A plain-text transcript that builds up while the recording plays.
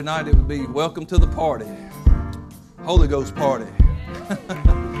Tonight it would be welcome to the party, Holy Ghost party.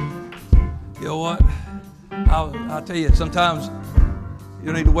 You know what? I'll tell you, sometimes you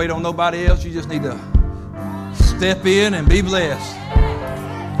don't need to wait on nobody else. You just need to step in and be blessed.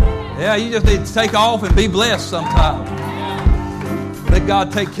 Yeah, you just need to take off and be blessed sometime. Let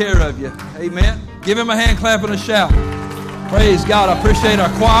God take care of you. Amen. Give Him a hand clap and a shout. Praise God. I appreciate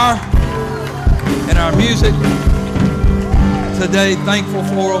our choir and our music today. Thankful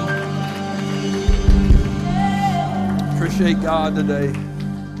for them. Appreciate God today.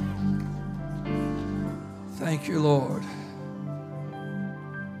 Thank you, Lord.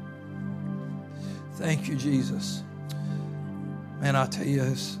 Thank you, Jesus. Man, I tell you,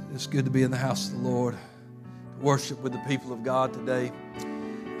 it's good to be in the house of the Lord, to worship with the people of God today.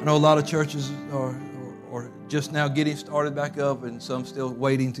 I know a lot of churches are just now getting started back up, and some still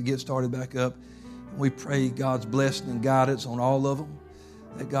waiting to get started back up. We pray God's blessing and guidance on all of them,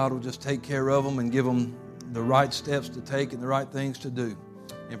 that God will just take care of them and give them the right steps to take and the right things to do,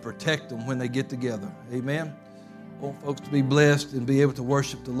 and protect them when they get together. Amen. I want folks to be blessed and be able to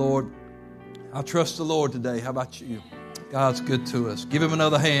worship the Lord. I trust the Lord today. How about you? God's good to us. Give Him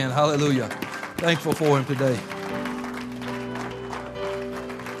another hand. Hallelujah. Thankful for Him today.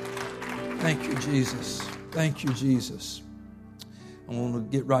 Thank you, Jesus. Thank you, Jesus. I want to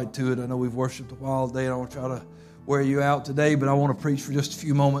get right to it. I know we've worshiped a while today, and I want to try to wear you out today, but I want to preach for just a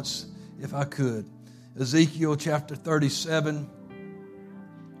few moments, if I could. Ezekiel chapter 37.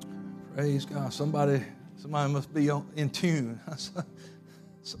 Praise God. Somebody must be in tune.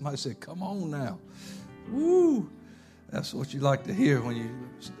 Somebody said, come on now. Woo. That's what you like to hear when you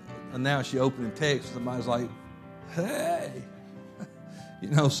announce your opening text. Somebody's like, hey. You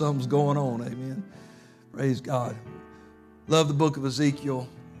know something's going on. Amen. Praise God. Love the book of Ezekiel,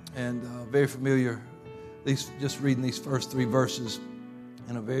 and very familiar, just reading these first 3 verses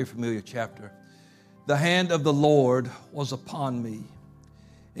in a very familiar chapter. The hand of the Lord was upon me,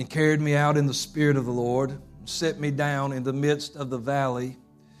 and carried me out in the spirit of the Lord, and set me down in the midst of the valley,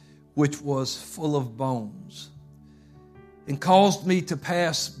 which was full of bones, and caused me to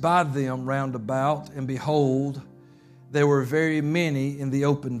pass by them round about, and behold, there were very many in the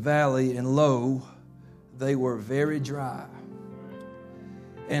open valley, and lo, they were very dry.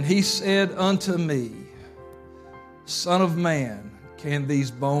 And He said unto me, Son of man, can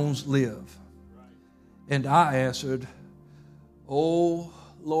these bones live? And I answered, O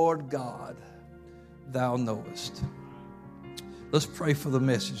Lord God, Thou knowest. Let's pray for the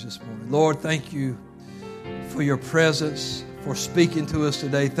message this morning. Lord, thank you for your presence, for speaking to us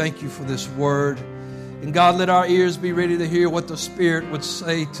today. Thank you for this word. And God, let our ears be ready to hear what the Spirit would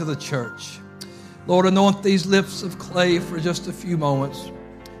say to the church. Lord, anoint these lips of clay for just a few moments,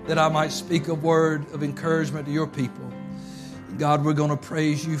 that I might speak a word of encouragement to your people. God, we're going to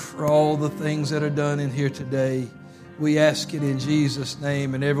praise you for all the things that are done in here today. We ask it in Jesus'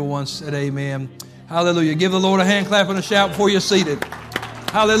 name. And everyone said amen. Hallelujah. Give the Lord a hand clap and a shout before you're seated.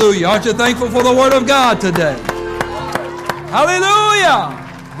 Hallelujah. Aren't you thankful for the word of God today? Hallelujah.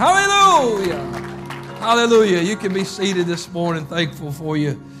 Hallelujah. Hallelujah. You can be seated this morning. Thankful for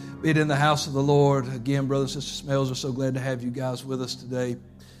you being in the house of the Lord. Again, brothers and sisters, Smells, we're so glad to have you guys with us today.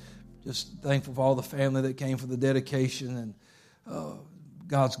 Just thankful for all the family that came for the dedication, and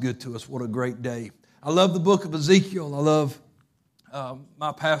God's good to us. What a great day. I love the book of Ezekiel. I love,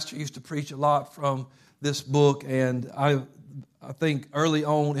 my pastor used to preach a lot from this book, and I think early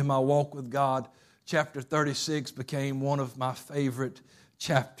on in my walk with God, chapter 36 became one of my favorite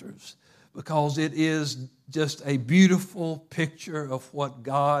chapters, because it is just a beautiful picture of what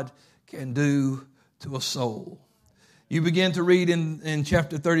God can do to a soul. You begin to read in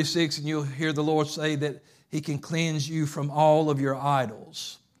chapter 36, and you'll hear the Lord say that He can cleanse you from all of your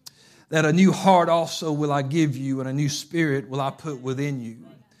idols. That a new heart also will I give you, and a new spirit will I put within you.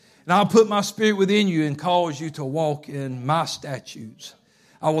 And I'll put my spirit within you and cause you to walk in my statutes.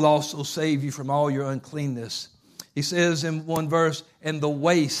 I will also save you from all your uncleanness. He says in one verse, and the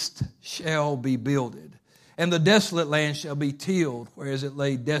waste shall be builded, and the desolate land shall be tilled, whereas it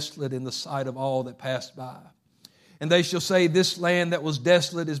lay desolate in the sight of all that passed by. And they shall say, this land that was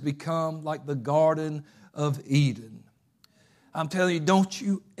desolate is become like the Garden of Eden. I'm telling you, don't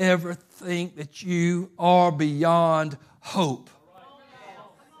you ever think that you are beyond hope.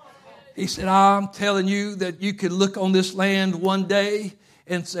 He said, I'm telling you that you could look on this land one day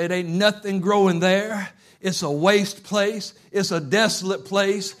and say, there ain't nothing growing there. It's a waste place. It's a desolate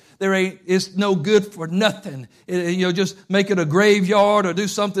place. It's no good for nothing. Just make it a graveyard or do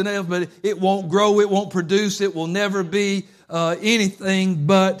something else, but it won't grow, it won't produce, it will never be anything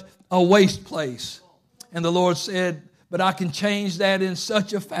but a waste place. And the Lord said, but I can change that in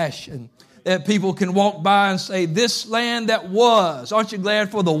such a fashion that people can walk by and say, this land that was. Aren't you glad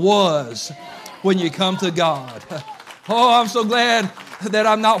for the was when you come to God? Oh, I'm so glad that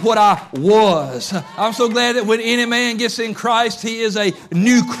I'm not what I was. I'm so glad that when any man gets in Christ, he is a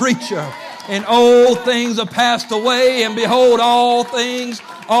new creature. And old things are passed away, and behold, all things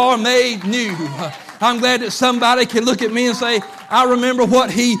are made new. I'm glad that somebody can look at me and say, I remember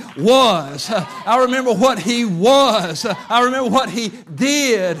what he was. I remember what he was. I remember what he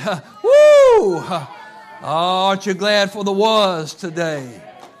did. Woo! Aren't you glad for the was today?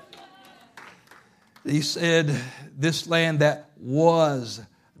 He said, this land that was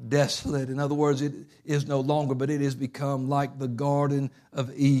desolate. In other words, it is no longer, but it has become like the Garden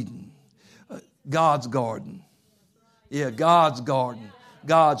of Eden. God's garden. Yeah, God's garden.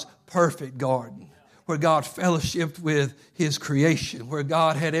 God's perfect garden. Where God fellowshiped with His creation. Where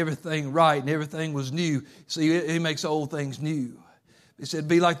God had everything right and everything was new. See, He makes old things new. He said,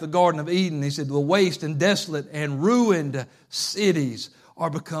 be like the Garden of Eden. He said, the waste and desolate and ruined cities are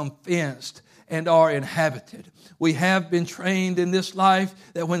become fenced and are inhabited. We have been trained in this life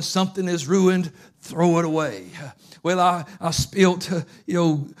that when something is ruined, throw it away. Well, I spilt,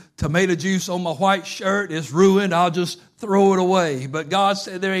 tomato juice on my white shirt. It's ruined. I'll just throw it away. But God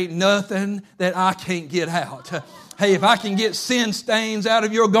said there ain't nothing that I can't get out. Hey, if I can get sin stains out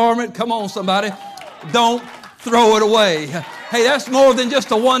of your garment, come on, somebody. Don't throw it away. Hey, that's more than just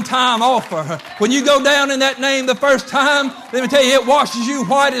a one-time offer. When you go down in that name the first time, let me tell you, it washes you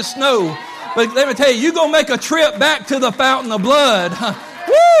white as snow. But let me tell you, you're going to make a trip back to the fountain of blood.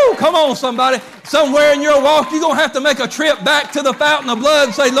 Woo! Come on, somebody. Somewhere in your walk, you're going to have to make a trip back to the fountain of blood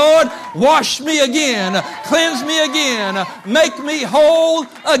and say, Lord, wash me again. Cleanse me again. Make me whole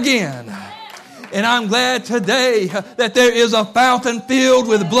again. And I'm glad today that there is a fountain filled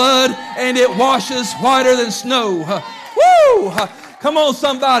with blood and it washes whiter than snow. Woo! Come on,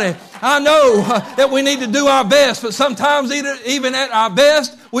 somebody. I know that we need to do our best, but sometimes even at our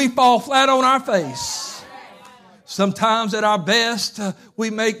best, we fall flat on our face. Sometimes at our best, we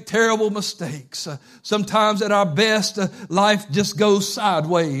make terrible mistakes. Sometimes at our best, life just goes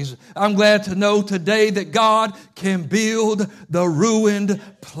sideways. I'm glad to know today that God can build the ruined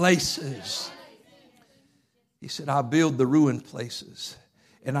places. He said, I build the ruined places,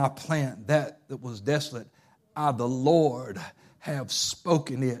 and I plant that was desolate. I, the Lord, have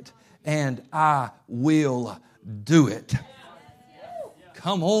spoken it, and I will do it.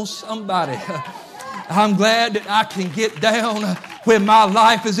 Come on, somebody. I'm glad that I can get down when my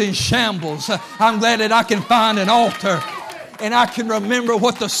life is in shambles. I'm glad that I can find an altar and I can remember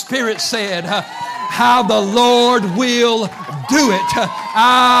what the Spirit said, how the Lord will do it.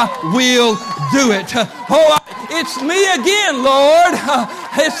 I will do it. Oh, it's me again, Lord.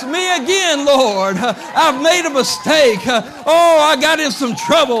 It's me again, Lord. I've made a mistake. Oh, I got in some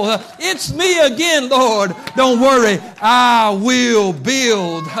trouble. It's me again, Lord. Don't worry. I will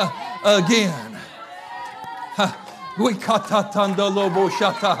build again.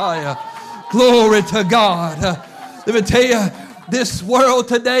 Glory to God. Let me tell you, this world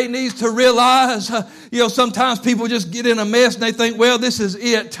today needs to realize, sometimes people just get in a mess and they think, well, this is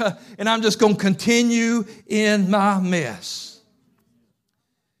it, and I'm just going to continue in my mess.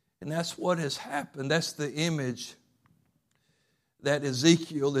 And that's what has happened. That's the image that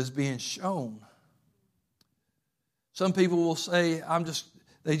Ezekiel is being shown. Some people will say,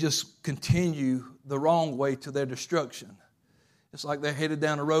 they just continue the wrong way to their destruction. It's like they're headed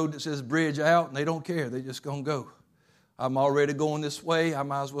down a road that says bridge out, and they don't care. They're just going to go. I'm already going this way. I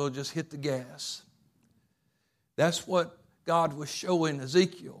might as well just hit the gas. That's what God was showing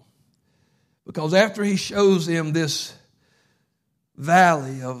Ezekiel. Because after he shows him this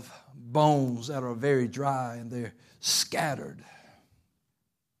valley of bones that are very dry and they're scattered,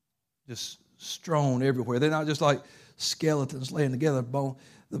 just strewn everywhere. They're not just like skeletons laying together, bone,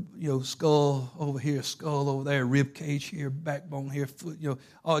 skull over here, skull over there, rib cage here, backbone here, foot,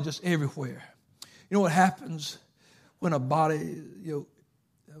 just everywhere. You know what happens when a body,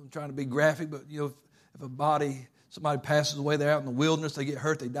 I'm trying to be graphic, but if a body, somebody passes away, they're out in the wilderness, they get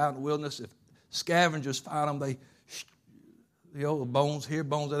hurt, they die in the wilderness. If scavengers find them, bones here,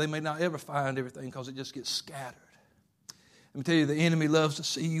 bones there, they may not ever find everything because it just gets scattered. Let me tell you, the enemy loves to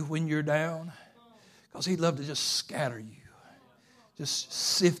see you when you're down because he'd love to just scatter you. Just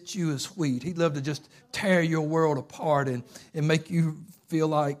sift you as wheat. He'd love to just tear your world apart and make you feel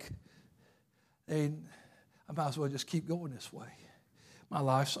like, hey, I might as well just keep going this way. My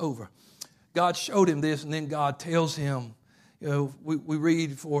life's over. God showed him this, and then God tells him, we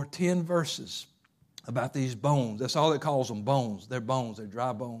read for 10 verses about these bones. That's all it calls them, bones. They're bones. They're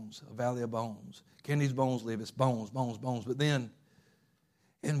dry bones, a valley of bones. Can these bones live? It's bones, bones, bones. But then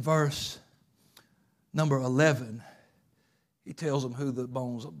in verse number 11, he tells them who the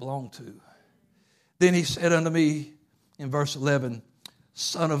bones belong to. Then he said unto me in verse 11,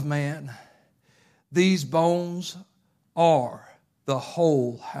 Son of man, these bones are the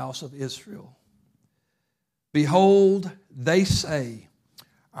whole house of Israel. Behold, they say,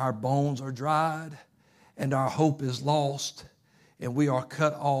 our bones are dried, and our hope is lost, and we are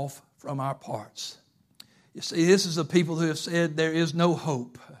cut off from our parts. You see, this is the people who have said there is no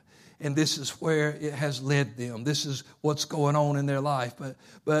hope, and this is where it has led them. This is what's going on in their life.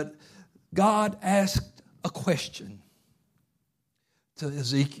 But God asked a question to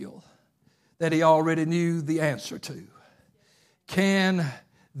Ezekiel that he already knew the answer to. Can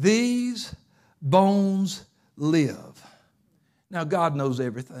these bones live? Now, God knows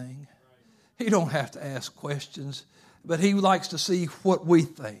everything. He don't have to ask questions, but he likes to see what we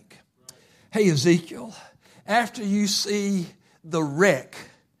think. Hey, Ezekiel, after you see the wreck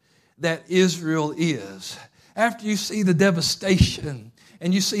that Israel is, after you see the devastation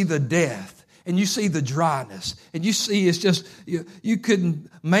and you see the death, and you see the dryness, and you see it's just,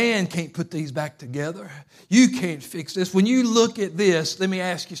 man can't put these back together. You can't fix this. When you look at this, let me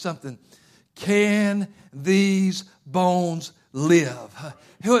ask you something. Can these bones live?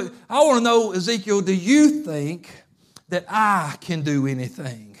 I want to know, Ezekiel, do you think that I can do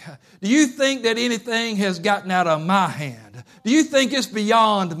anything? Do you think that anything has gotten out of my hand? Do you think it's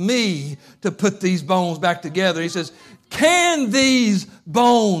beyond me to put these bones back together? He says, can these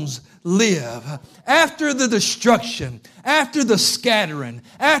bones live? After the destruction, after the scattering,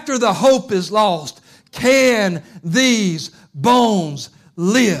 after the hope is lost, can these bones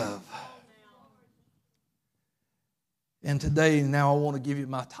live? And today, now I want to give you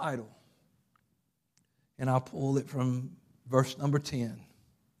my title. And I'll pull it from verse number 10.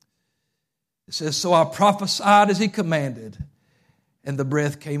 It says, So I prophesied as he commanded, and the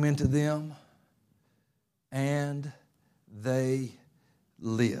breath came into them, and they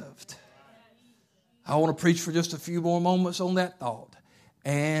lived. I want to preach for just a few more moments on that thought.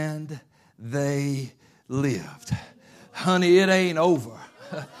 And they lived. Honey, it ain't over.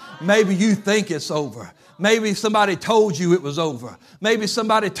 Maybe you think it's over. Maybe somebody told you it was over. Maybe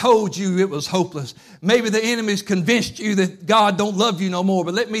somebody told you it was hopeless. Maybe the enemy's convinced you that God don't love you no more.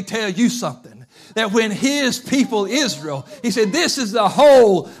 But let me tell you something. That when his people Israel, he said, this is the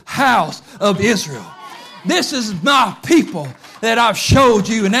whole house of Israel. This is my people that I've showed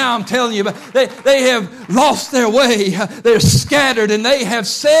you, and now I'm telling you, they have lost their way. They're scattered, and they have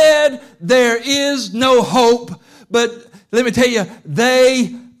said there is no hope. But let me tell you,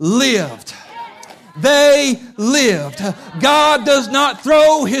 they lived. They lived. God does not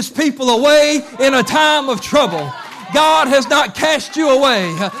throw his people away in a time of trouble. God has not cast you away.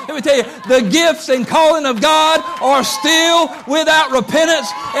 Let me tell you, the gifts and calling of God are still without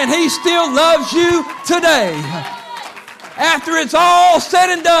repentance, and he still loves you today. After it's all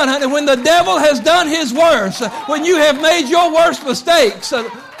said and done, honey, when the devil has done his worst, when you have made your worst mistakes,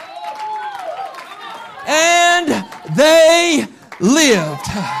 and they lived.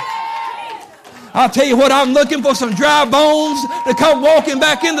 I'll tell you what, I'm looking for some dry bones to come walking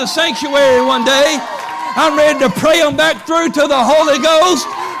back in the sanctuary one day. I'm ready to pray them back through to the Holy Ghost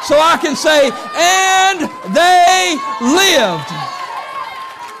so I can say, and they lived.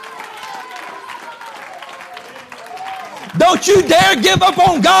 Don't you dare give up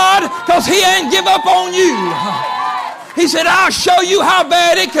on God, because he ain't give up on you. He said, I'll show you how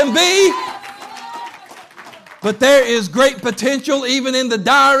bad it can be. But there is great potential even in the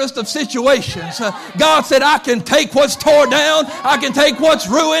direst of situations. God said, I can take what's torn down, I can take what's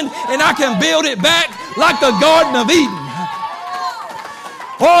ruined, and I can build it back like the Garden of Eden.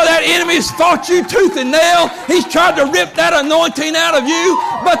 Oh, that enemy's fought you tooth and nail. He's tried to rip that anointing out of you.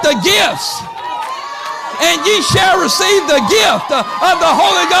 But the gifts, and ye shall receive the gift of the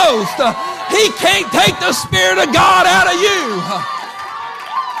Holy Ghost. He can't take the Spirit of God out of you.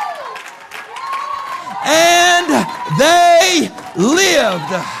 And they lived.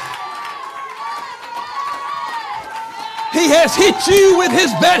 He has hit you with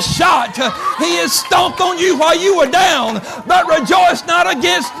his best shot. He has stomped on you while you were down. But rejoice not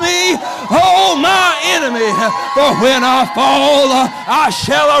against me, oh my enemy. For when I fall, I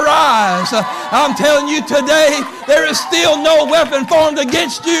shall arise. I'm telling you today, there is still no weapon formed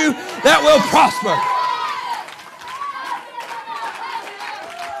against you that will prosper.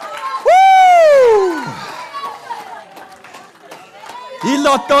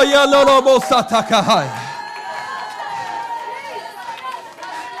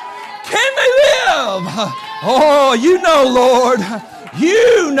 Can they live? Oh, you know, Lord.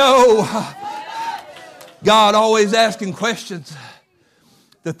 You know. God always asking questions,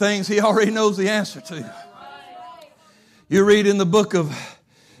 the things He already knows the answer to. You read in the book of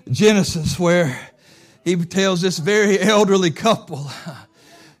Genesis where He tells this very elderly couple,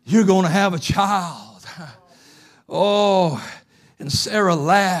 you're going to have a child. Oh, and Sarah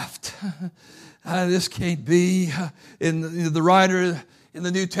laughed. This can't be. And the writer in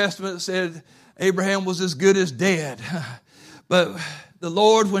the New Testament said Abraham was as good as dead. But the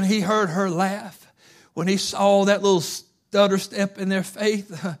Lord, when He heard her laugh, when He saw that little stutter step in their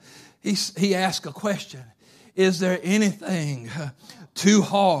faith, He asked a question. Is there anything too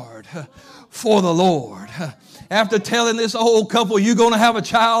hard for the Lord? After telling this old couple, you're going to have a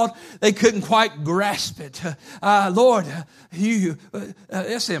child, they couldn't quite grasp it. Lord,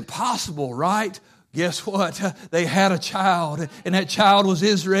 it's impossible, right? Guess what? They had a child, and that child was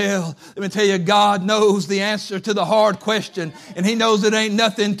Israel. Let me tell you, God knows the answer to the hard question, and He knows it ain't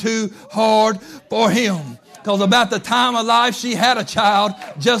nothing too hard for Him. Because about the time of life, she had a child,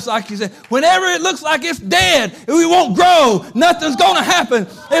 just like He said. Whenever it looks like it's dead, we won't grow, nothing's going to happen.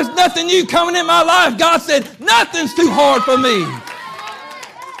 There's nothing new coming in my life. God said, nothing's too hard for me.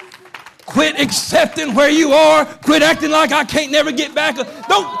 Quit accepting where you are. Quit acting like I can't never get back.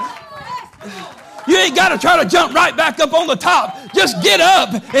 You ain't got to try to jump right back up on the top. Just get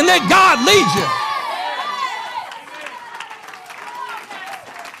up and let God lead you.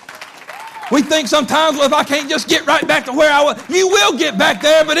 We think sometimes, well, if I can't just get right back to where I was, you will get back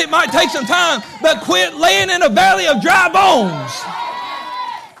there, but it might take some time. But quit laying in a valley of dry bones.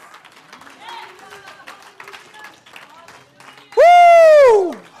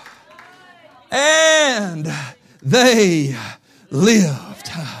 Woo! And they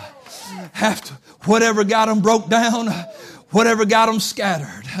lived. After whatever got them broke down, whatever got them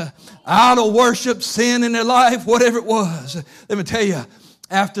scattered, idol worship, sin in their life, whatever it was. Let me tell you,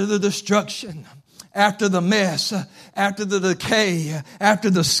 after the destruction, after the mess, after the decay, after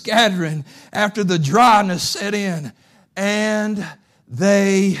the scattering, after the dryness set in, and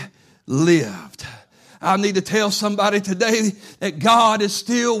they lived. I need to tell somebody today that God is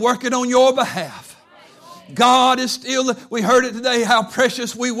still working on your behalf. God is still, we heard it today, how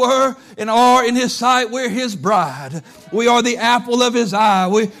precious we were and are in His sight. We're His bride. We are the apple of His eye.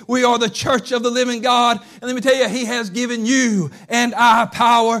 We are the church of the living God. And let me tell you, He has given you and I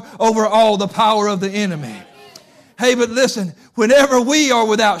power over all the power of the enemy. Hey, but listen, whenever we are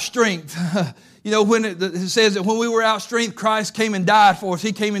without strength, when it says that when we were out strength, Christ came and died for us.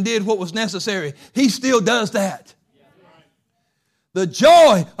 He came and did what was necessary. He still does that. The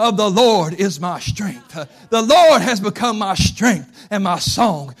joy of the Lord is my strength. The Lord has become my strength and my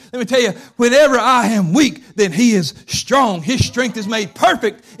song. Let me tell you, whenever I am weak, then He is strong. His strength is made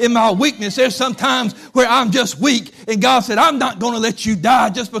perfect in my weakness. There's some times where I'm just weak, and God said, I'm not going to let you die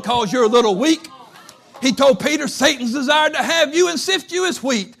just because you're a little weak. He told Peter, Satan's desired to have you and sift you as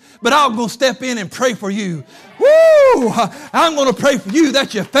wheat, but I'm going to step in and pray for you. Woo! I'm going to pray for you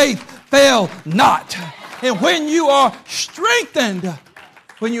that your faith fail not. And when you are strengthened,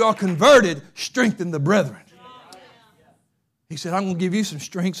 when you are converted, strengthen the brethren. He said, I'm going to give you some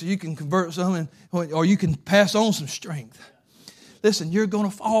strength so you can convert some, or you can pass on some strength. Listen, you're going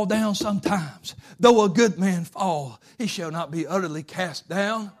to fall down sometimes. Though a good man fall, he shall not be utterly cast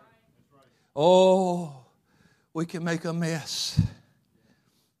down. Oh, we can make a mess.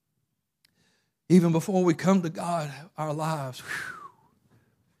 Even before we come to God, our lives,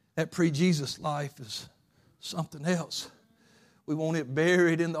 that pre-Jesus life is something else. We want it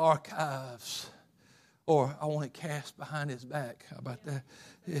buried in the archives. Or I want it cast behind His back. How about that?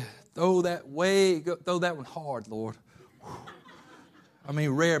 Yeah. Throw that one hard, Lord. I mean,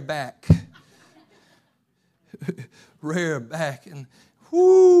 rear back. Rear back. And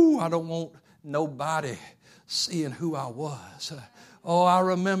I don't want nobody seeing who I was. I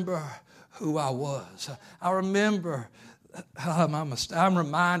remember who I was. I remember I'm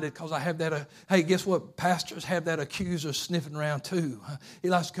reminded because I have that. Hey, guess what? Pastors have that accuser sniffing around too. He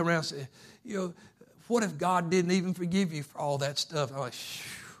likes to come around and say, what if God didn't even forgive you for all that stuff? I'm like,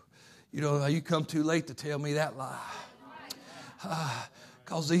 you come too late to tell me that lie.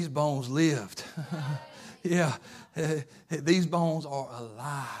 Because these bones lived. Yeah, these bones are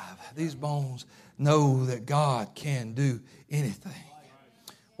alive. These bones know that God can do anything.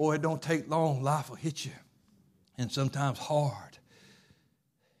 Boy, it don't take long. Life will hit you. And sometimes hard.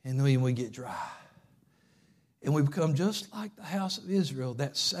 And then we get dry. And we become just like the house of Israel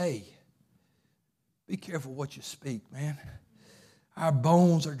that say, be careful what you speak, man. Our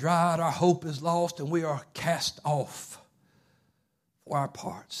bones are dried, our hope is lost, and we are cast off for our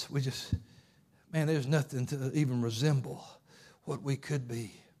parts. There's nothing to even resemble what we could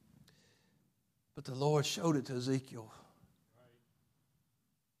be. But the Lord showed it to Ezekiel.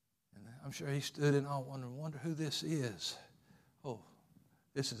 And I'm sure he stood in awe, wonder who this is. Oh,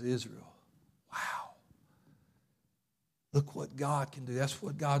 this is Israel. Wow. Look what God can do. That's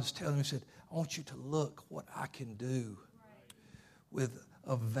what God's telling me. He said, I want you to look what I can do with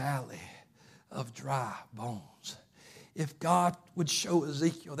a valley of dry bones. If God would show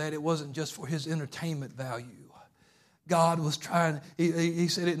Ezekiel that, it wasn't just for his entertainment value. God was trying, he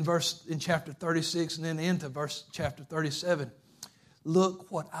said it in chapter 36 and then into chapter 37. Look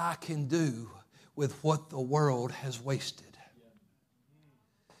what I can do with what the world has wasted.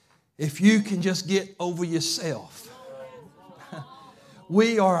 If you can just get over yourself.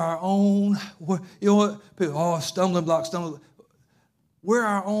 We are our own, you know what? People, oh, stumbling block. We're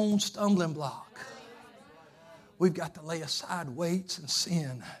our own stumbling block. We've got to lay aside weights and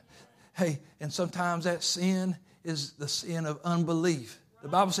sin. Hey, and sometimes that sin is the sin of unbelief. The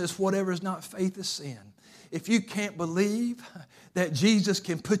Bible says whatever is not faith is sin. If you can't believe that Jesus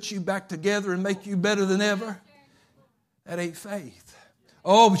can put you back together and make you better than ever, that ain't faith.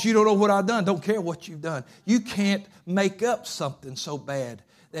 Oh, but you don't know what I've done. Don't care what you've done. You can't make up something so bad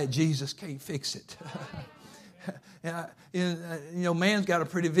that Jesus can't fix it. Man's got a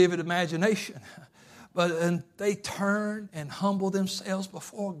pretty vivid imagination. But they turn and humble themselves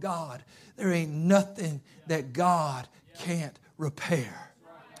before God. There ain't nothing that God can't repair.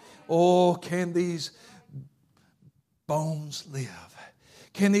 Oh, can these bones live?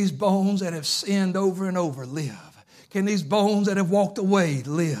 Can these bones that have sinned over and over live? Can these bones that have walked away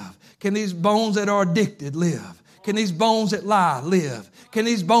live? Can these bones that are addicted live? Can these bones that lie live? Can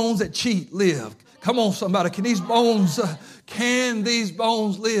these bones that cheat live? Come on, somebody. Can these bones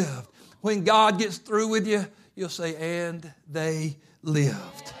live? When God gets through with you, you'll say, and they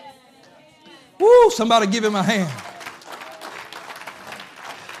lived. Woo, somebody give him a hand.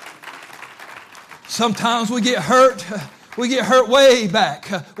 Sometimes we get hurt. We get hurt way back.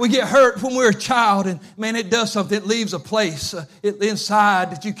 We get hurt when we're a child, and man, it does something. It leaves a place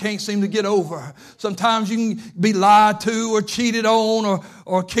inside that you can't seem to get over. Sometimes you can be lied to or cheated on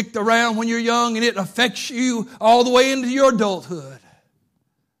or kicked around when you're young, and it affects you all the way into your adulthood.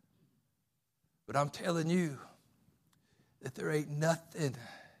 But I'm telling you that there ain't nothing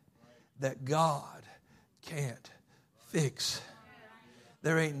that God can't fix.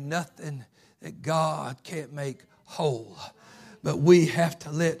 There ain't nothing that God can't make whole. But we have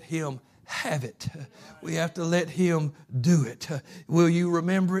to let him have it. We have to let him do it. Will you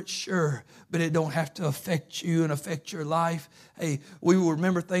remember it? Sure. But it don't have to affect you and affect your life. Hey, we will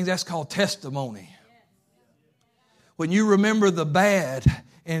remember things. That's called testimony. When you remember the bad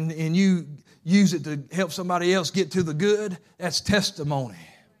and you use it to help somebody else get to the good, that's testimony.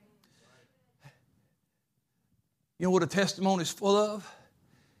 You know what a testimony is full of?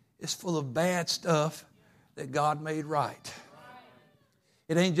 It's full of bad stuff that God made right.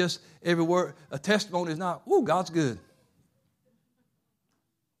 It ain't just every word. A testimony is not, oh, God's good.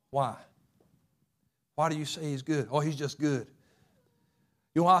 Why? Why do you say he's good? Oh, he's just good.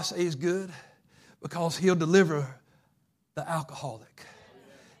 You know why I say he's good? Because he'll deliver the alcoholic.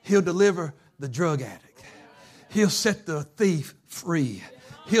 He'll deliver the drug addict. He'll set the thief free.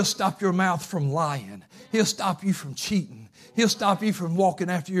 He'll stop your mouth from lying. He'll stop you from cheating. He'll stop you from walking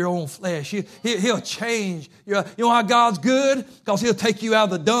after your own flesh. He'll change. You know why God's good? Because he'll take you out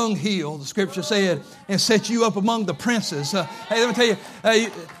of the dunghill, the scripture said, and set you up among the princes. Hey, let me tell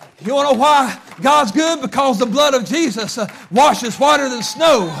you, you want to know why God's good? Because the blood of Jesus washes whiter than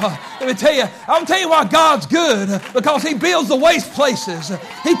snow. Let me tell you, I'm telling you why God's good. Because he builds the waste places.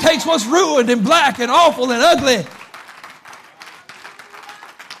 He takes what's ruined and black and awful and ugly.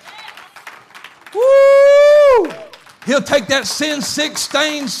 Woo! He'll take that sin-sick,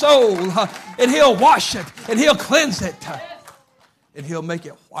 stained soul and he'll wash it and he'll cleanse it and he'll make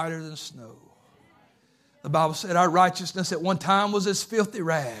it whiter than snow. The Bible said our righteousness at one time was as filthy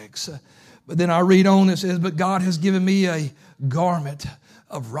rags. But then I read on, it says, but God has given me a garment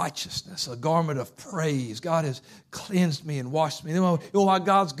of righteousness, a garment of praise. God has cleansed me and washed me. You know why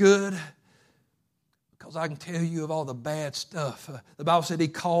God's good? Because I can tell you of all the bad stuff. The Bible said he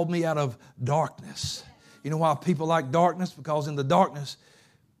called me out of darkness. You know why people like darkness? Because in the darkness,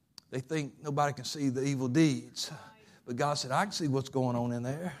 they think nobody can see the evil deeds. But God said, I can see what's going on in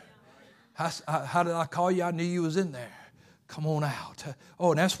there. How did I call you? I knew you was in there. Come on out.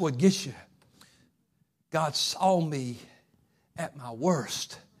 Oh, and that's what gets you. God saw me at my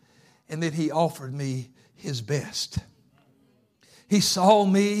worst, and then he offered me his best. He saw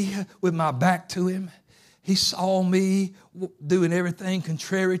me with my back to him. He saw me doing everything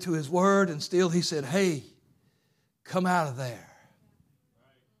contrary to his word, and still he said, hey, come out of there.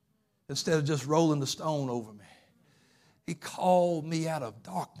 instead of just rolling the stone over me. He called me out of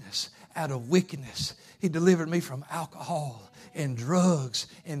darkness, out of wickedness. He delivered me from alcohol and drugs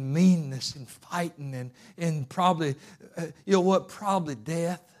and meanness and fighting and probably, probably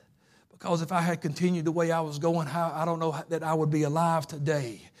death. Because if I had continued the way I was going, I don't know that I would be alive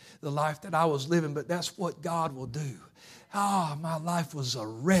today, the life that I was living. But that's what God will do. My life was a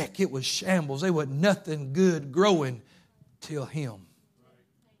wreck. It was shambles. There was nothing good growing till Him.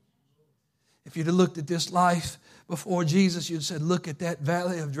 If you'd have looked at this life before Jesus, you'd said, look at that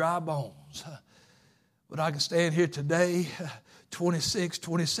valley of dry bones. But I can stand here today, 26,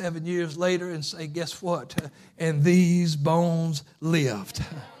 27 years later, and say, guess what? And these bones lived.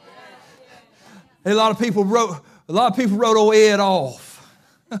 A lot of people wrote old Ed off.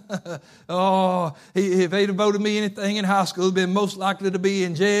 If they'd have voted me anything in high school, it'd been most likely to be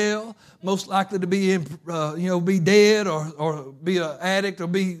in jail, most likely to be be dead or be an addict or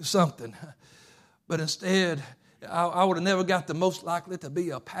be something. But instead, I would have never got the most likely to be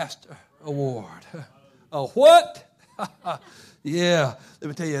a pastor award. A what? Yeah, let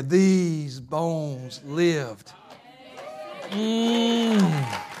me tell you, these bones lived.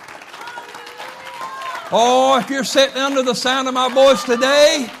 Oh, if you're sitting under the sound of my voice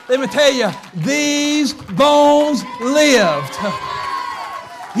today, let me tell you, these bones lived.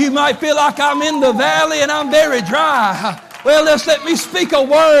 You might feel like I'm in the valley and I'm very dry. Well, let me speak a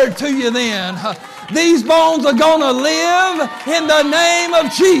word to you then. These bones are going to live in the name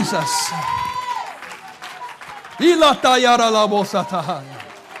of Jesus.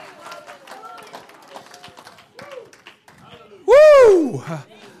 Woo!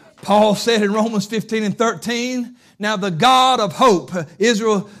 Paul said in Romans 15 and 13, now the God of hope,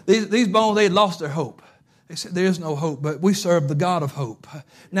 Israel, these bones, they had lost their hope. They said there is no hope, but we serve the God of hope.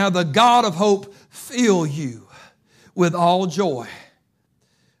 Now the God of hope fill you with all joy.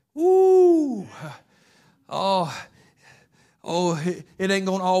 Ooh. It ain't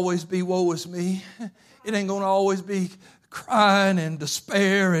going to always be woe is me. It ain't going to always be crying and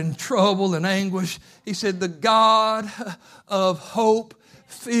despair and trouble and anguish. He said, the God of hope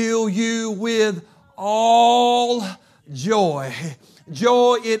fill you with all joy.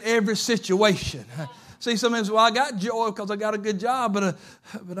 Joy in every situation. See, sometimes, I got joy because I got a good job,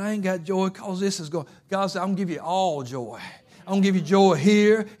 but I ain't got joy because this is going. God said, I'm going to give you all joy. I'm going to give you joy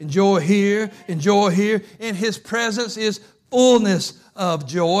here and joy here and joy here. In His presence is fullness of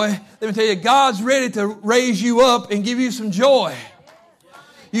joy. Let me tell you, God's ready to raise you up and give you some joy.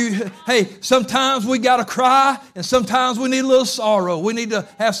 Sometimes we got to cry and sometimes we need a little sorrow. We need to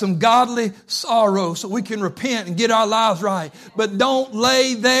have some godly sorrow so we can repent and get our lives right. But don't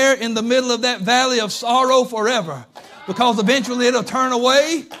lay there in the middle of that valley of sorrow forever, because eventually it'll turn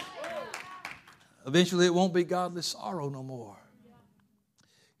away. Eventually it won't be godly sorrow no more.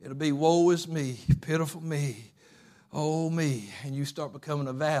 It'll be woe is me, pitiful me, oh me. And you start becoming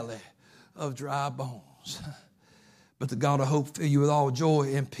a valley of dry bones. But the God of hope fill you with all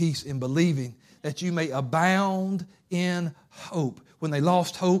joy and peace in believing, that you may abound in hope. When they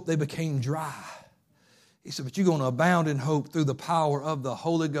lost hope, they became dry. He said, but you're going to abound in hope through the power of the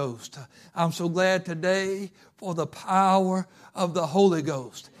Holy Ghost. I'm so glad today for the power of the Holy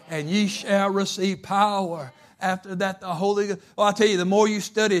Ghost. And ye shall receive power. After that, the Holy Ghost. Well, I tell you, the more you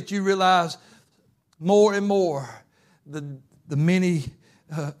study it, you realize more and more the many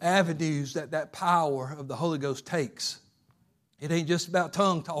avenues that power of the Holy Ghost takes. It ain't just about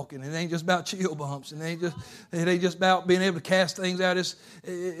tongue talking. It ain't just about chill bumps. It ain't just about being able to cast things out.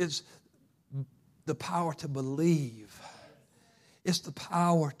 It's the power to believe. It's the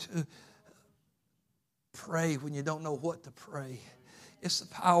power to pray when you don't know what to pray. It's the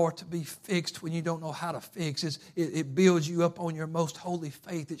power to be fixed when you don't know how to fix. It builds you up on your most holy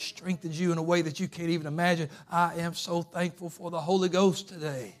faith. It strengthens you in a way that you can't even imagine. I am so thankful for the Holy Ghost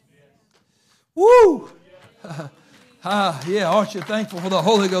today. Woo! Aren't you thankful for the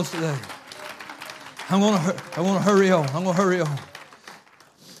Holy Ghost today? I want to hurry on.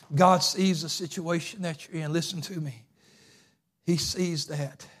 God sees the situation that you're in. Listen to me. He sees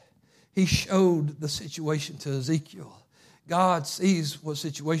that. He showed the situation to Ezekiel. God sees what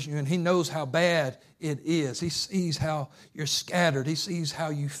situation you're in. He knows how bad it is. He sees how you're scattered. He sees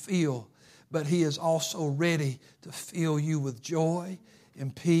how you feel. But He is also ready to fill you with joy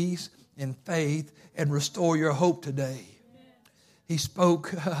and peace and faith and restore your hope today. He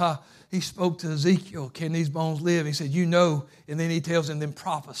spoke to Ezekiel, can these bones live? He said, you know. And then He tells him, then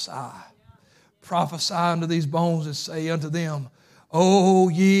prophesy. Prophesy unto these bones and say unto them, O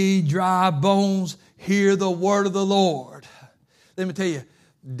ye dry bones, hear the word of the Lord. Let me tell you,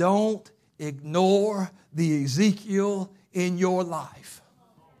 don't ignore the Ezekiel in your life.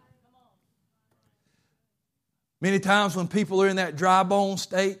 Many times when people are in that dry bone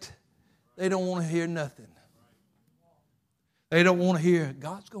state, they don't want to hear nothing. They don't want to hear,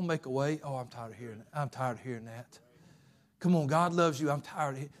 God's going to make a way. Oh, I'm tired of hearing that. I'm tired of hearing that. Come on, God loves you. I'm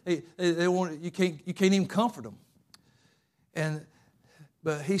tired of hearing. They want, you can't even comfort them.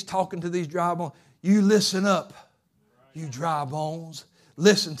 But he's talking to these dry bones. You listen up, you dry bones.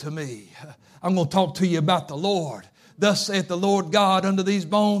 Listen to me. I'm going to talk to you about the Lord. Thus saith the Lord God unto these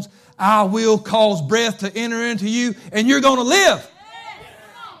bones, I will cause breath to enter into you, and you're going to live.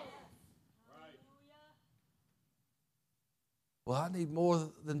 Well, I need more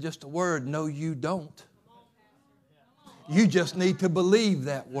than just a word. No, you don't. You just need to believe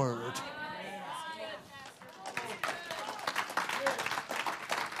that word.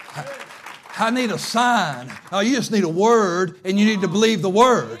 I need a sign. Oh, you just need a word, and you need to believe the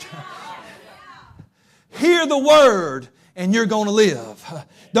word. Hear the word, and you're going to live.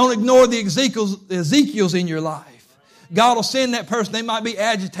 Don't ignore the Ezekiels in your life. God will send that person. They might be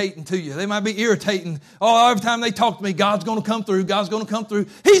agitating to you. They might be irritating. Oh, every time they talk to me, God's going to come through. God's going to come through.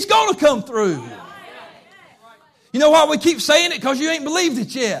 He's going to come through. You know why we keep saying it? Because you ain't believed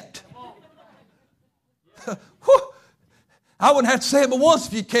it yet. I wouldn't have to say it but once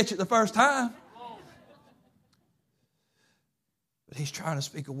if you catch it the first time. But he's trying to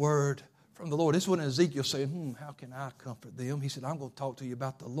speak a word from the Lord. This is when Ezekiel said, how can I comfort them? He said, I'm going to talk to you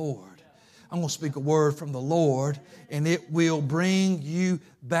about the Lord. I'm going to speak a word from the Lord, and it will bring you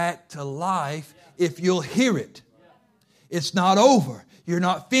back to life if you'll hear it. It's not over. You're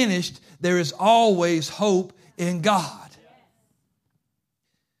not finished. There is always hope in God.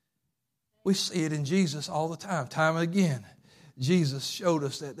 We see it in Jesus all the time and again. Jesus showed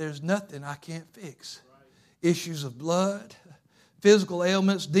us that there's nothing I can't fix. Issues of blood, physical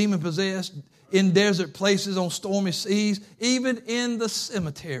ailments, demon-possessed, in desert places, on stormy seas, even in the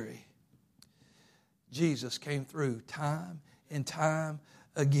cemetery. Jesus came through time and time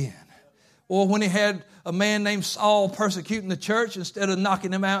again. Or when he had a man named Saul persecuting the church, instead of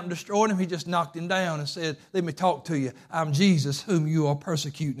knocking him out and destroying him, he just knocked him down and said, let me talk to you. I'm Jesus whom you are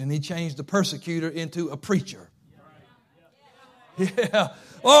persecuting. And he changed the persecutor into a preacher. Yeah.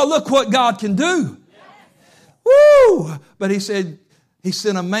 Oh, look what God can do. Woo! But he said, he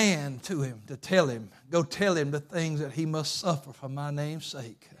sent a man to him to tell him, go tell him the things that he must suffer for my name's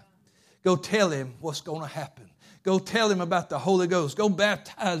sake. Go tell him what's going to happen. Go tell him about the Holy Ghost. Go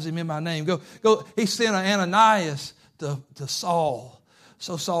baptize him in my name. Go. He sent Ananias to Saul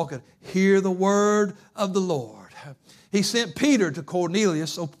so Saul could hear the word of the Lord. He sent Peter to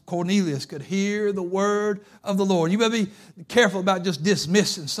Cornelius so Cornelius could hear the word of the Lord. You better be careful about just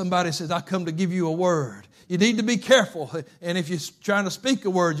dismissing somebody who says, I come to give you a word. You need to be careful. And if you're trying to speak a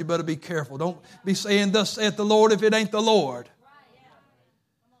word, you better be careful. Don't be saying, thus saith the Lord, if it ain't the Lord.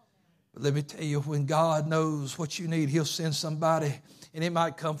 But let me tell you, when God knows what you need, he'll send somebody, and it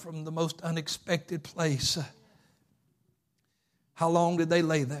might come from the most unexpected place. How long did they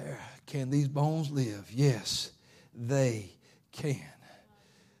lay there? Can these bones live? Yes, they can.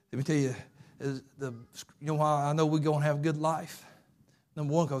 Let me tell you, you know why I know we're going to have a good life?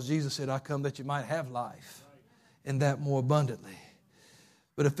 Number one, because Jesus said, I come that you might have life, and that more abundantly.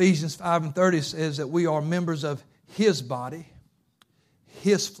 But Ephesians 5:30 says that we are members of his body,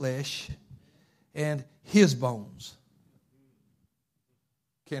 his flesh, and his bones.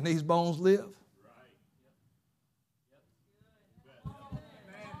 Can these bones live?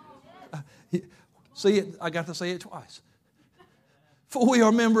 See it, I got to say it twice. For we are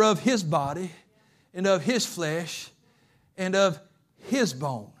a member of his body, and of his flesh, and of his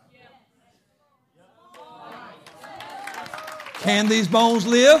bone. Can these bones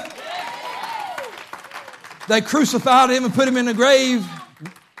live? They crucified him and put him in the grave,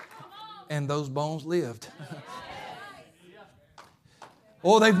 and those bones lived.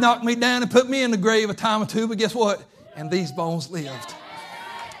 Or they've knocked me down and put me in the grave a time or two, but guess what? And these bones lived.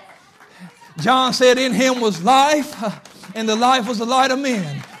 John said, in him was life, and the life was the light of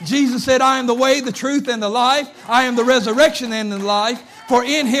men. Jesus said, I am the way, the truth, and the life. I am the resurrection and the life. For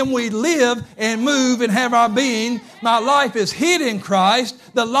in him we live and move and have our being. My life is hid in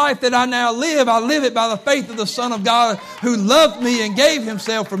Christ. The life that I now live, I live it by the faith of the Son of God who loved me and gave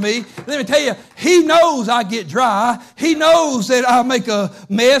himself for me. Let me tell you, he knows I get dry. He knows that I make a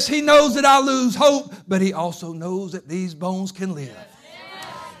mess. He knows that I lose hope. But he also knows that these bones can live.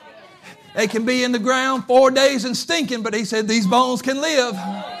 They can be in the ground 4 days and stinking, but he said these bones can live.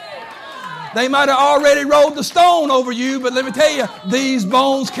 They might have already rolled the stone over you, but let me tell you, these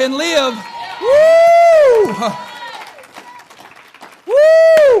bones can live. Woo!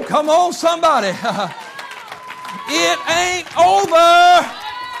 Woo! Come on, somebody. It ain't over.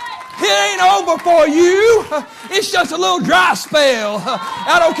 It ain't over for you. It's just a little dry spell.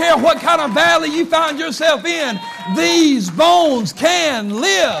 I don't care what kind of valley you find yourself in. These bones can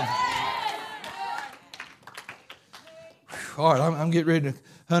live. All right, I'm getting ready to,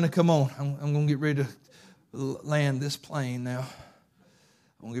 honey, come on. I'm going to get ready to land this plane now.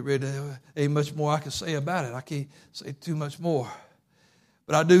 I'm going to get ready to, ain't much more I can say about it. I can't say too much more.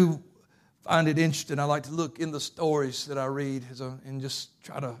 But I do find it interesting. I like to look in the stories that I read and just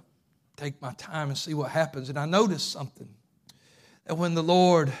try to take my time and see what happens. And I noticed something. That when the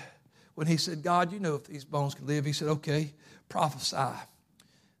Lord, when he said, God, you know if these bones can live, he said, okay, prophesy.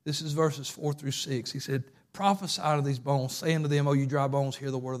 This is verses 4 through 6. He said, prophesy to these bones, saying to them, O you dry bones, hear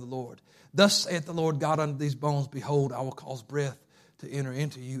the word of the Lord. Thus saith the Lord God unto these bones, behold, I will cause breath to enter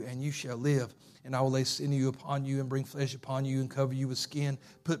into you, and you shall live. And I will lay sinew upon you, and bring flesh upon you, and cover you with skin,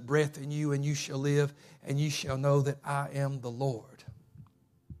 put breath in you, and you shall live, and you shall know that I am the Lord.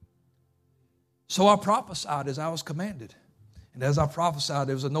 So I prophesied as I was commanded. And as I prophesied,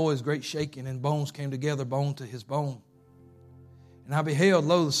 there was a noise, great shaking, and bones came together, bone to his bone. And I beheld,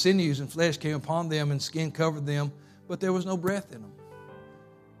 lo, the sinews and flesh came upon them, and skin covered them, but there was no breath in them.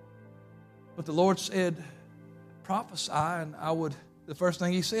 But the Lord said, prophesy, and the first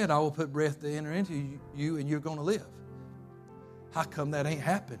thing he said, I will put breath to enter into you, and you're going to live. How come that ain't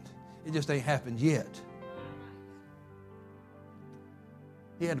happened? It just ain't happened yet.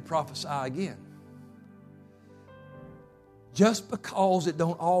 He had to prophesy again. Just because it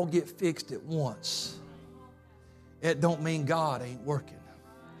don't all get fixed at once, it don't mean God ain't working.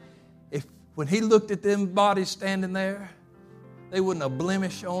 When he looked at them bodies standing there, they wasn't a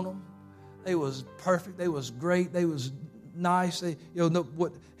blemish on them. They was perfect. They was great. They was nice. He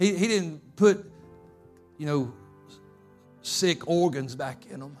didn't put, sick organs back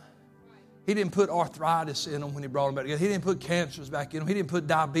in them. He didn't put arthritis in them when he brought them back together. He didn't put cancers back in them. He didn't put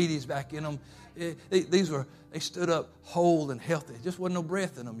diabetes back in them. They stood up whole and healthy. Just wasn't no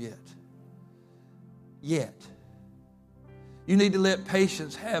breath in them yet. You need to let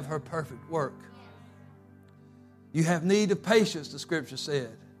patience have her perfect work. You have need of patience, the scripture said,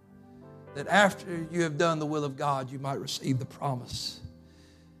 that after you have done the will of God, you might receive the promise.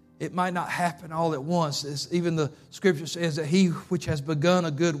 It might not happen all at once. Even the scripture says that he which has begun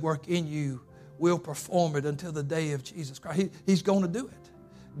a good work in you will perform it until the day of Jesus Christ. He's going to do it.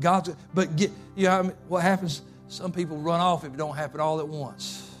 What happens? Some people run off if it don't happen all at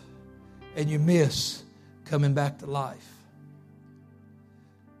once. And you miss coming back to life.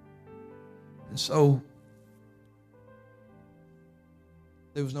 And so,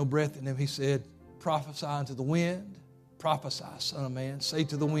 there was no breath in him. He said, prophesy unto the wind. Prophesy, son of man. Say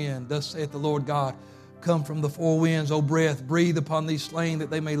to the wind, thus saith the Lord God, come from the four winds, O breath, breathe upon these slain that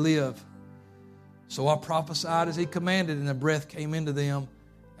they may live. So I prophesied as he commanded, and the breath came into them,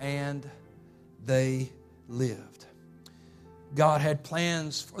 and they lived. God had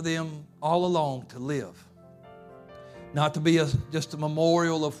plans for them all along to live. Not to be just a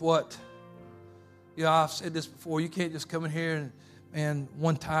memorial of what, I've said this before, you can't just come in here and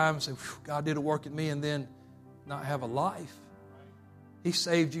one time say, God did a work in me, and then not have a life. He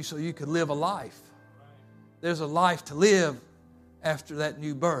saved you so you could live a life. There's a life to live after that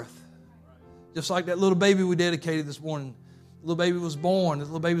new birth. Just like that little baby we dedicated this morning. The little baby was born. The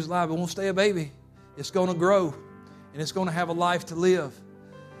little baby's alive. It won't stay a baby. It's going to grow, and it's going to have a life to live.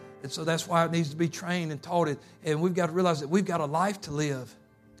 And so that's why it needs to be trained and taught it. And we've got to realize that we've got a life to live.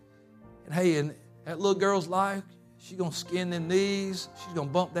 And hey, in that little girl's life, she's going to skin them knees. She's going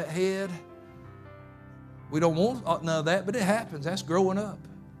to bump that head. We don't want none of that, but it happens. That's growing up.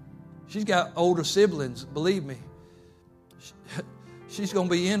 She's got older siblings, believe me. She's going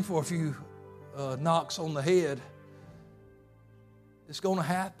to be in for a few knocks on the head. It's going to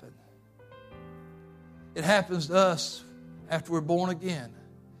happen. It happens to us after we're born again.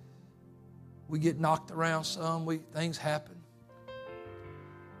 We get knocked around some. Things happen.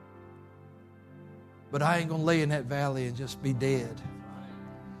 But I ain't going to lay in that valley and just be dead.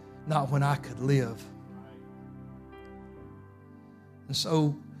 Not when I could live. And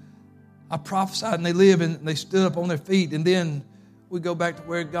so I prophesied, and they lived, and they stood up on their feet. And then we go back to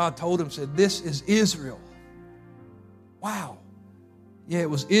where God told them, said, this is Israel. Wow. Yeah, it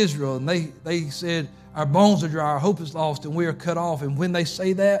was Israel. And they said, our bones are dry, our hope is lost, and we are cut off. And when they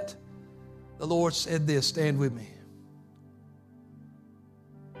say that, the Lord said this, stand with me.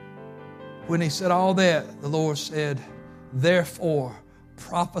 When he said all that, the Lord said, therefore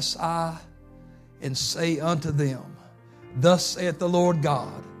prophesy and say unto them, thus saith the Lord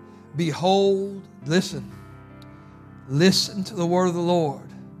God, behold, listen to the word of the Lord.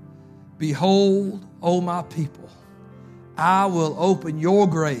 Behold, O my people, I will open your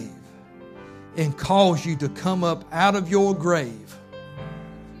grave and cause you to come up out of your grave.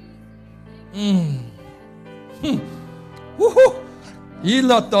 Woo-hoo.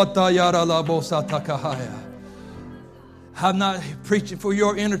 I'm not preaching for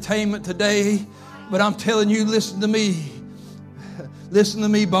your entertainment today, but I'm telling you, listen to me. Listen to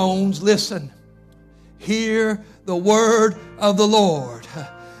me, bones. Listen. Hear the word of the Lord.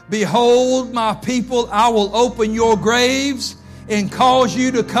 Behold, my people, I will open your graves and cause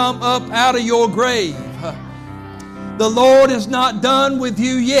you to come up out of your grave. The Lord is not done with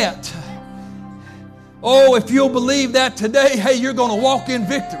you yet. Oh, if you'll believe that today, hey, you're going to walk in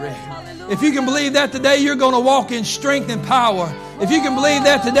victory. If you can believe that today, you're going to walk in strength and power. If you can believe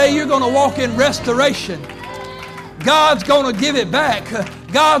that today, you're going to walk in restoration. God's going to give it back.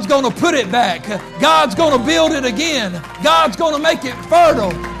 God's going to put it back. God's going to build it again. God's going to make it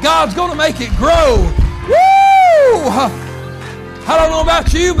fertile. God's going to make it grow. Woo! I don't know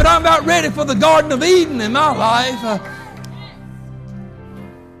about you, but I'm about ready for the Garden of Eden in my life.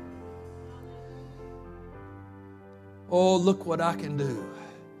 Oh, look what I can do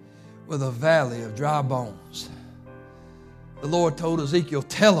with a valley of dry bones. The Lord told Ezekiel,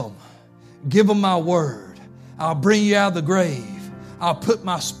 tell them, give them my word. I'll bring you out of the grave. I'll put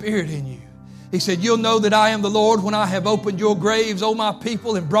my spirit in you. He said, you'll know that I am the Lord when I have opened your graves, O my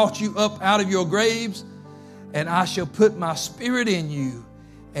people, and brought you up out of your graves. And I shall put my spirit in you,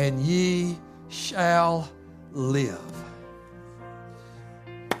 and ye shall live.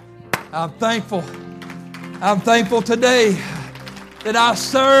 I'm thankful today that I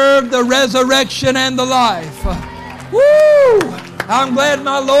serve the resurrection and the life. Woo! I'm glad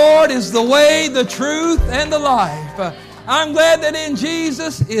my Lord is the way, the truth, and the life. I'm glad that in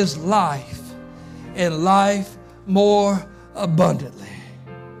Jesus is life, and life more abundantly.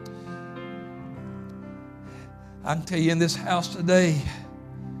 I can tell you in this house today,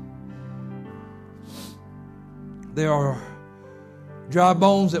 there are dry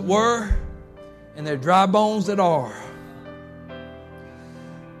bones that were, and there are dry bones that are.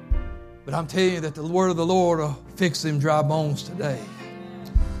 But I'm telling you that the word of the Lord will fix them dry bones today.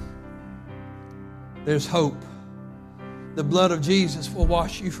 There's hope. The blood of Jesus will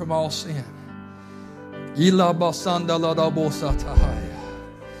wash you from all sin.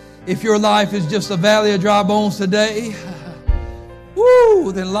 If your life is just a valley of dry bones today,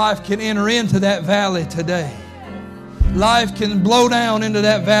 woo, then life can enter into that valley today. Life can blow down into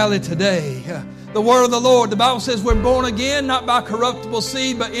that valley today. The word of the Lord, the Bible says we're born again, not by corruptible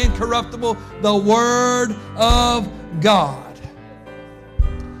seed, but incorruptible, the word of God.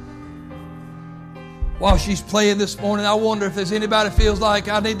 While she's playing this morning, I wonder if there's anybody that feels like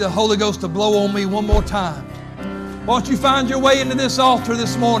I need the Holy Ghost to blow on me one more time. Why don't you find your way into this altar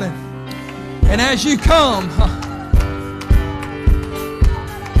this morning? And as you come,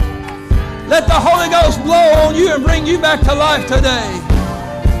 let the Holy Ghost blow on you and bring you back to life today.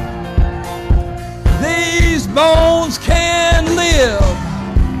 These bones can live.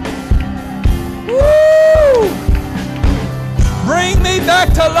 Woo! Bring me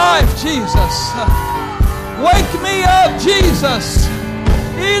back to life, Jesus. Wake me up, Jesus.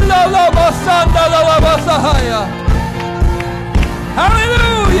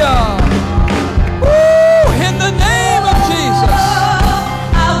 Hallelujah. Woo! In the name of Jesus.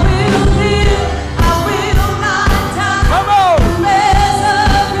 I will live, I will not die. Come on.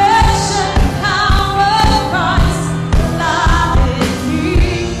 Resurrection, power of Christ, life in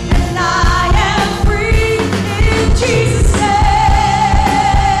me, and I am free in Jesus' name.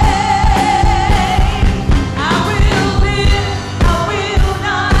 I will live, I will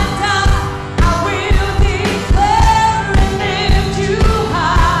not die. I will declare and lift you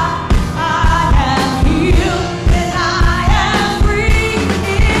high.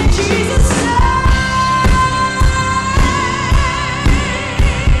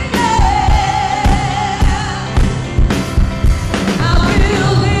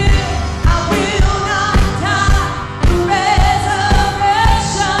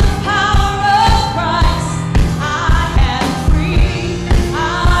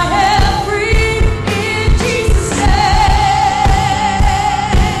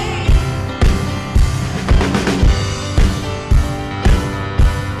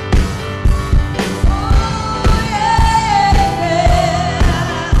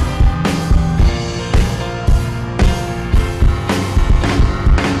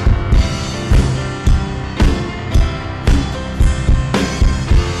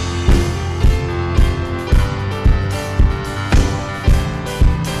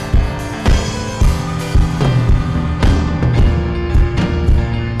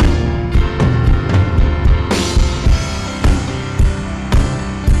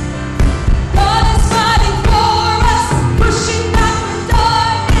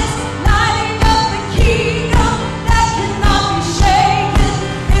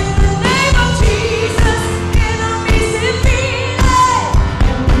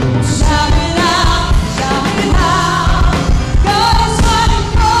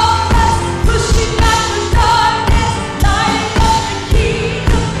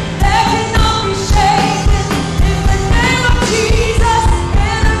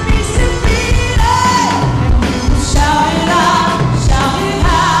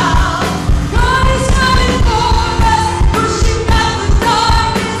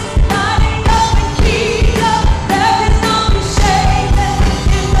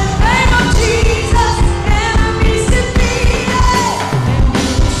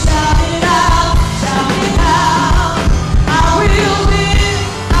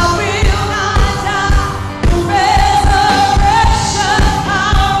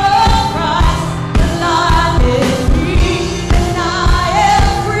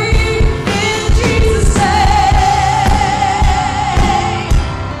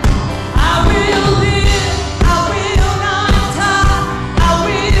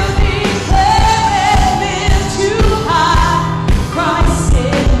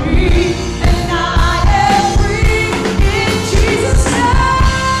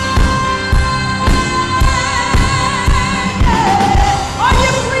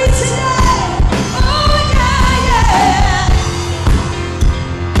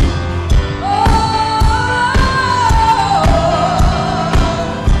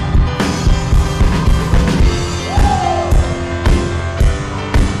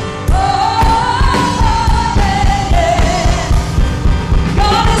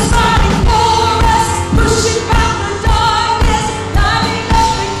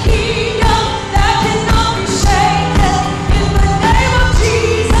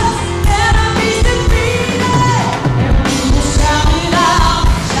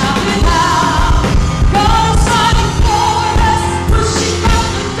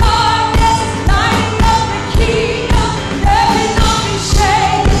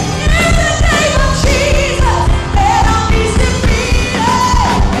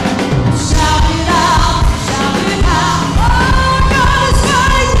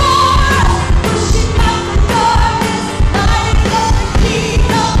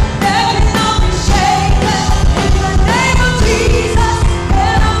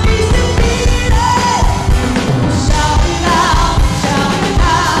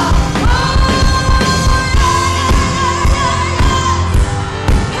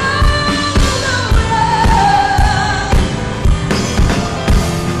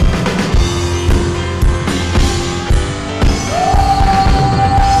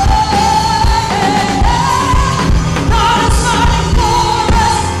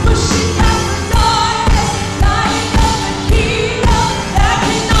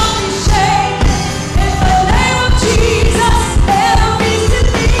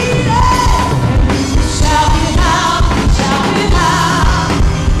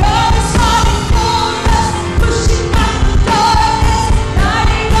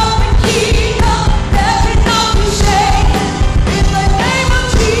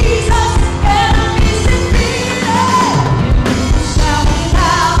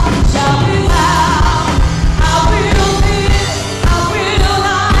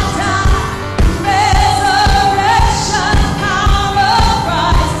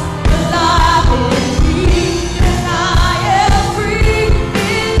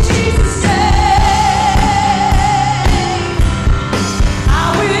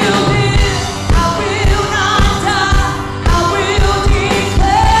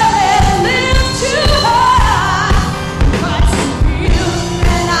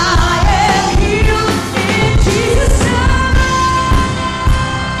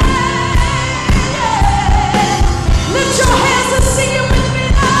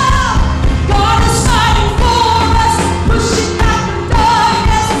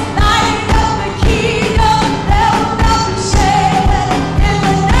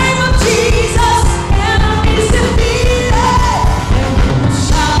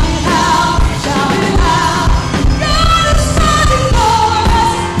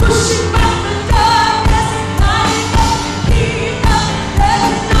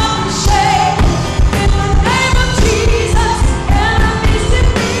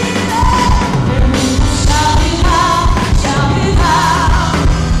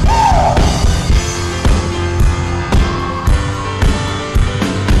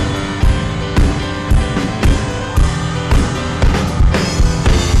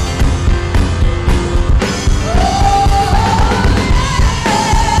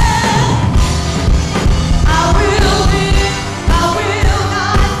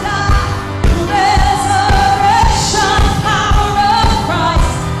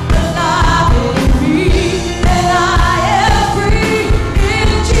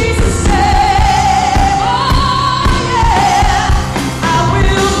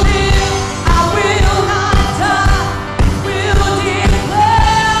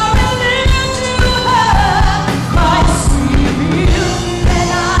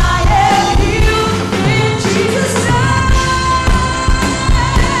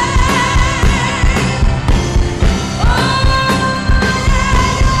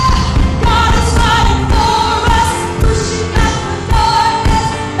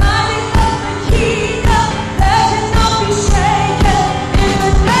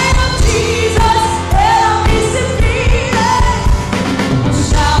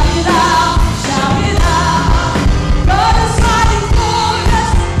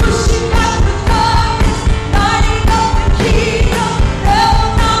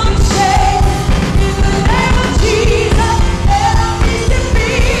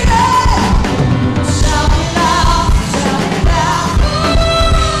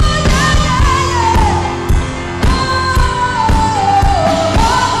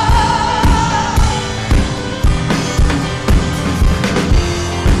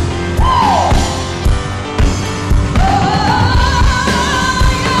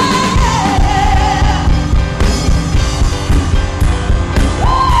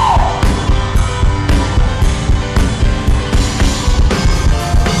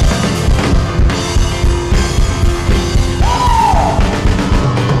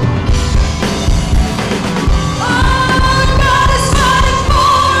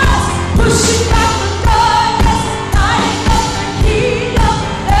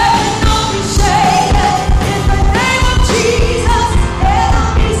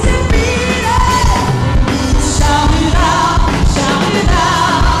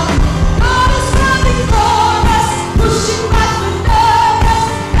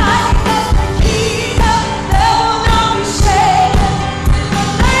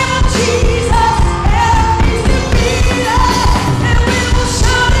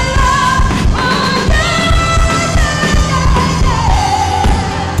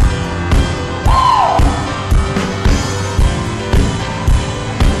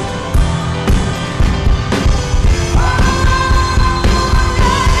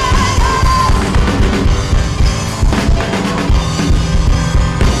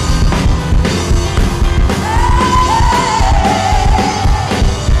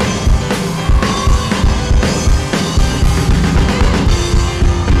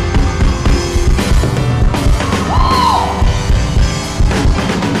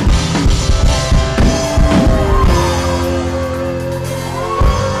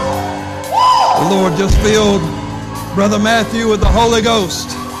 just filled Brother Matthew with the Holy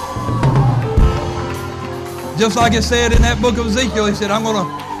Ghost. Just like it said in that book of Ezekiel, he said,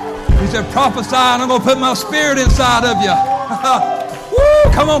 prophesy and I'm going to put my spirit inside of you.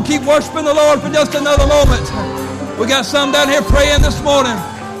 Woo, come on, keep worshiping the Lord for just another moment. We got some down here praying this morning.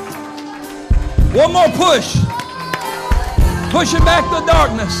 One more push. Pushing back the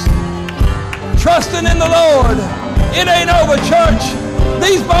darkness. Trusting in the Lord. It ain't over, church.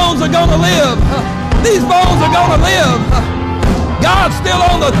 These bones are going to live. These bones are going to live. God's still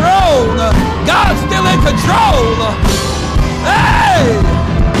on the throne. God's still in control. Hey!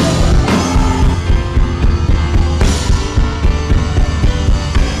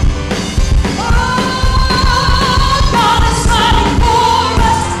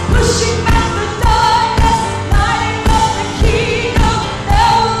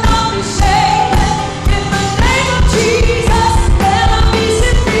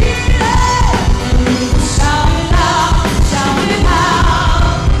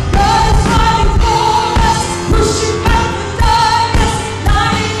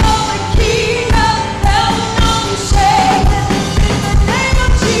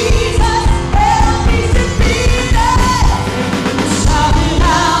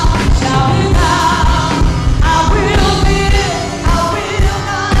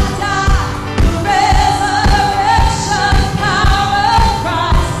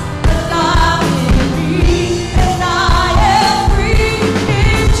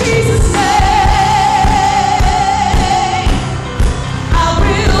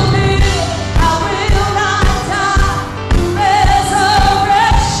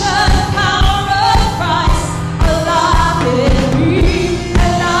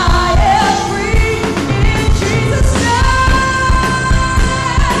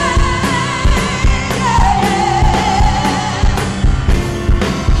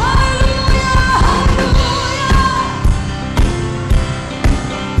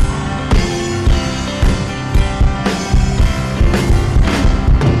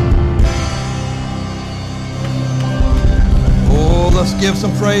 Give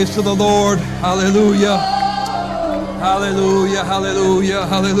some praise to the Lord. Hallelujah. Hallelujah. Hallelujah.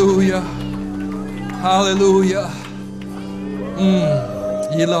 Hallelujah. Hallelujah.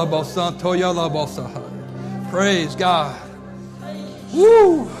 Praise God.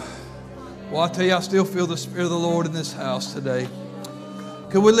 Woo. Well, I tell you, I still feel the Spirit of the Lord in this house today.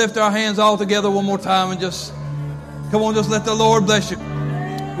 Could we lift our hands all together one more time and just, come on, just let the Lord bless you.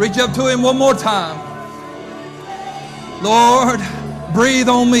 Reach up to Him one more time. Lord, breathe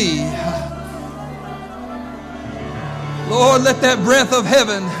on me. Lord, let that breath of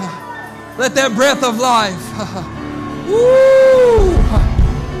heaven, let that breath of life. Woo!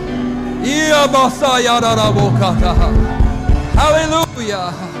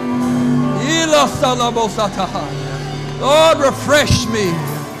 Hallelujah. Lord, refresh me.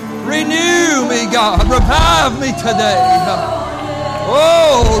 Renew me, God. Revive me today.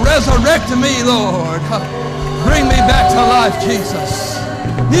 Oh, resurrect me, Lord. Bring me back to life, Jesus.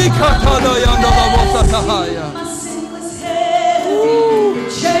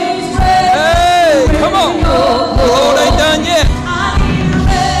 Hey, come on. The Lord ain't done yet.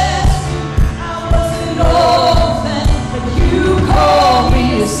 Call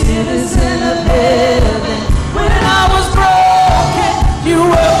me a citizen of heaven. When I was broken, you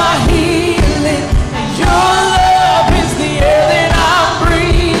were my healing, and your love is the air that I'm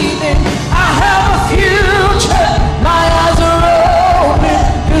breathing. I have a future, my eyes are open,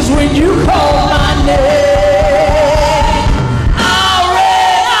 'cause when you call my name, I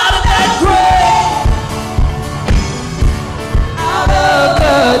ran out of that grave, out of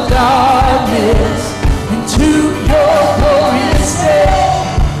the darkness, into your glorious day.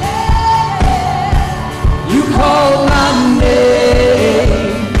 You called my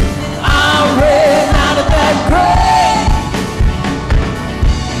name. I ran out of that grave,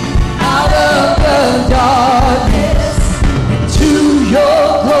 out of the darkness, into your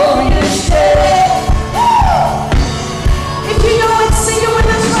glorious day. If you know it, sing it with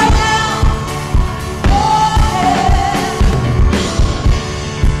us right now.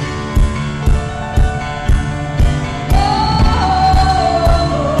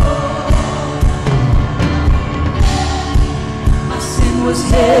 Was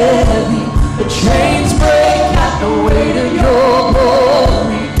heavy, the chains break at the weight of your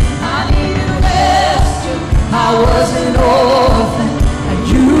glory. I needed rescue, I was an orphan, and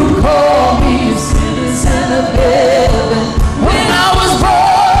you called me a citizen of heaven. When I was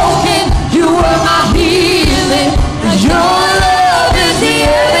broken, you were my healing, and your love is the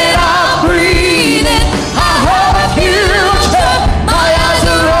air that I'm breathing. I have a future, my eyes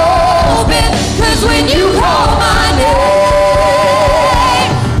are open, 'cause we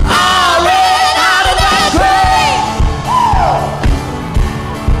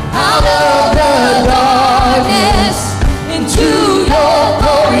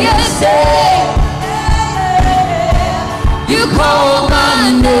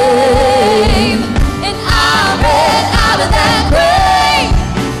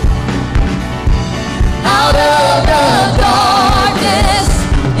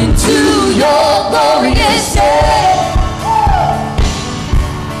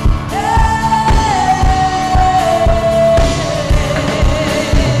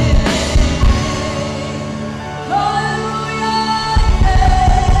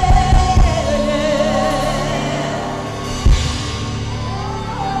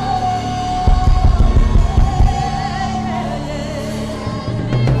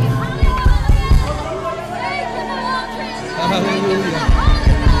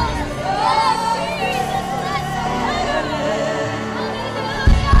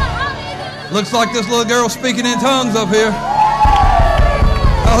Looks like this little girl speaking in tongues up here.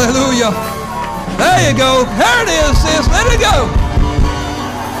 Hallelujah. There you go. There it is, sis. Let it go.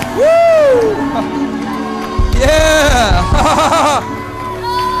 Woo! Yeah.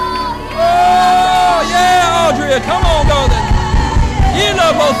 Oh, yeah, Audrey. Come on, go then.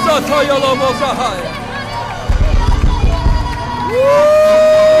 Woo!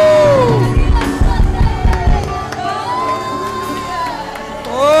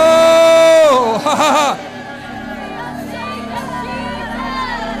 Oh, ha ha ha.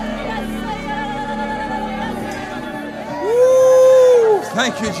 Woo!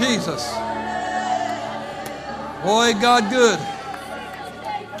 Thank you, Jesus. Boy, God good.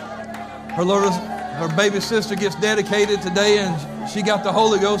 Her baby sister gets dedicated today, and she got the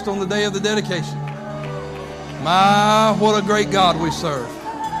Holy Ghost on the day of the dedication. My, what a great God we serve.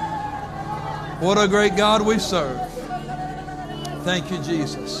 What a great God we serve. Thank you,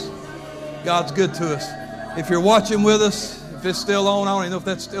 Jesus. God's good to us. If you're watching with us, if it's still on, I don't even know if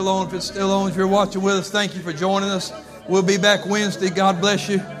that's still on. If it's still on, if you're watching with us, thank you for joining us. We'll be back Wednesday. God bless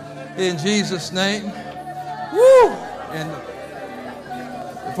you. In Jesus' name. Woo! And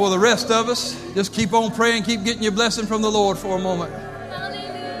for the rest of us, just keep on praying, keep getting your blessing from the Lord for a moment.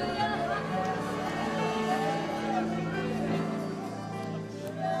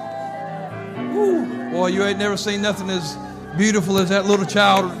 Woo! Boy, you ain't never seen nothing as beautiful as that little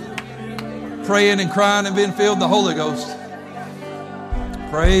child praying and crying and being filled with the Holy Ghost.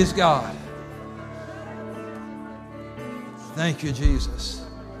 Praise God. Thank you, Jesus.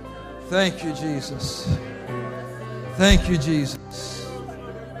 Thank you, Jesus. Thank you, Jesus.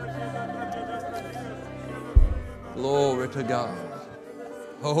 Glory to God.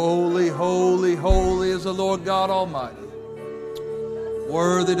 Holy, holy, holy is the Lord God Almighty.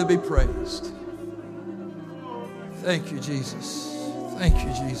 Worthy to be praised. Thank you, Jesus. Thank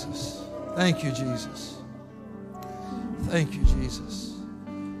you, Jesus. Thank you, Jesus. Thank you, Jesus.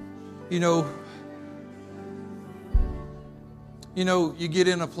 You know, you get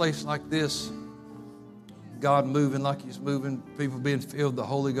in a place like this, God moving like He's moving, people being filled with the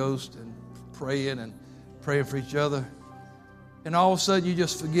Holy Ghost and praying for each other. And all of a sudden you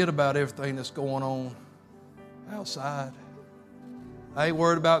just forget about everything that's going on outside. I ain't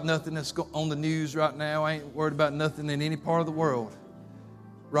worried about nothing that's on the news right now. I ain't worried about nothing in any part of the world.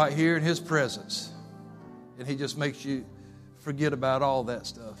 Right here in His presence. And He just makes you forget about all that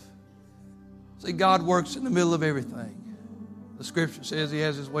stuff. See, God works in the middle of everything. The Scripture says He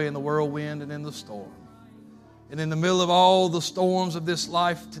has His way in the whirlwind and in the storm. And in the middle of all the storms of this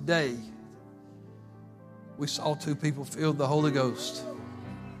life today, we saw two people filled with the Holy Ghost.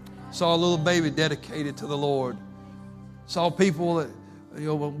 Saw a little baby dedicated to the Lord. Saw people that,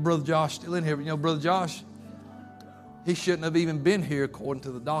 Brother Josh still in here. But, Brother Josh, he shouldn't have even been here according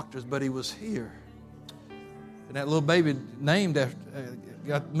to the doctors, but he was here. And that little baby named after,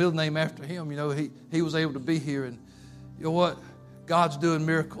 got the middle name after him. He was able to be here. And you know what? God's doing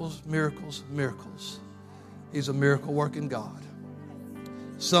miracles, miracles, miracles. He's a miracle working God.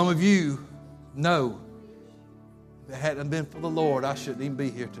 Some of you know, if it hadn't been for the Lord, I shouldn't even be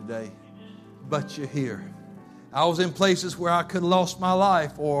here today. But you're here. I was in places where I could have lost my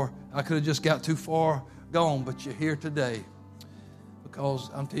life, or I could have just got too far gone, but you're here today. Because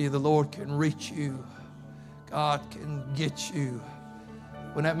I'm telling you, the Lord can reach you. God can get you.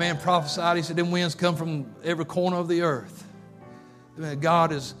 When that man prophesied, he said, them winds come from every corner of the earth.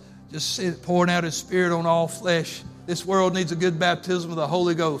 God is just pouring out His Spirit on all flesh. This world needs a good baptism of the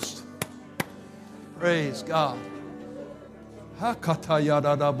Holy Ghost. Praise God. Praise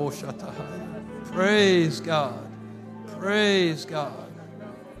God. Praise God.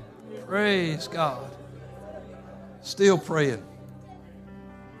 Praise God. Still praying.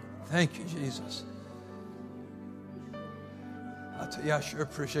 Thank you, Jesus. I tell you, I sure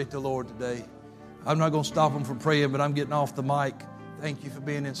appreciate the Lord today. I'm not going to stop Him from praying, but I'm getting off the mic. Thank you for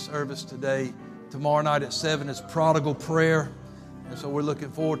being in service today. Tomorrow night at 7 is prodigal prayer. And so we're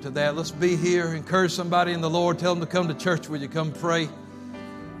looking forward to that. Let's be here. Encourage somebody in the Lord. Tell them to come to church with you. Come pray.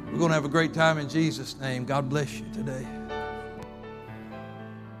 We're going to have a great time in Jesus' name. God bless you today.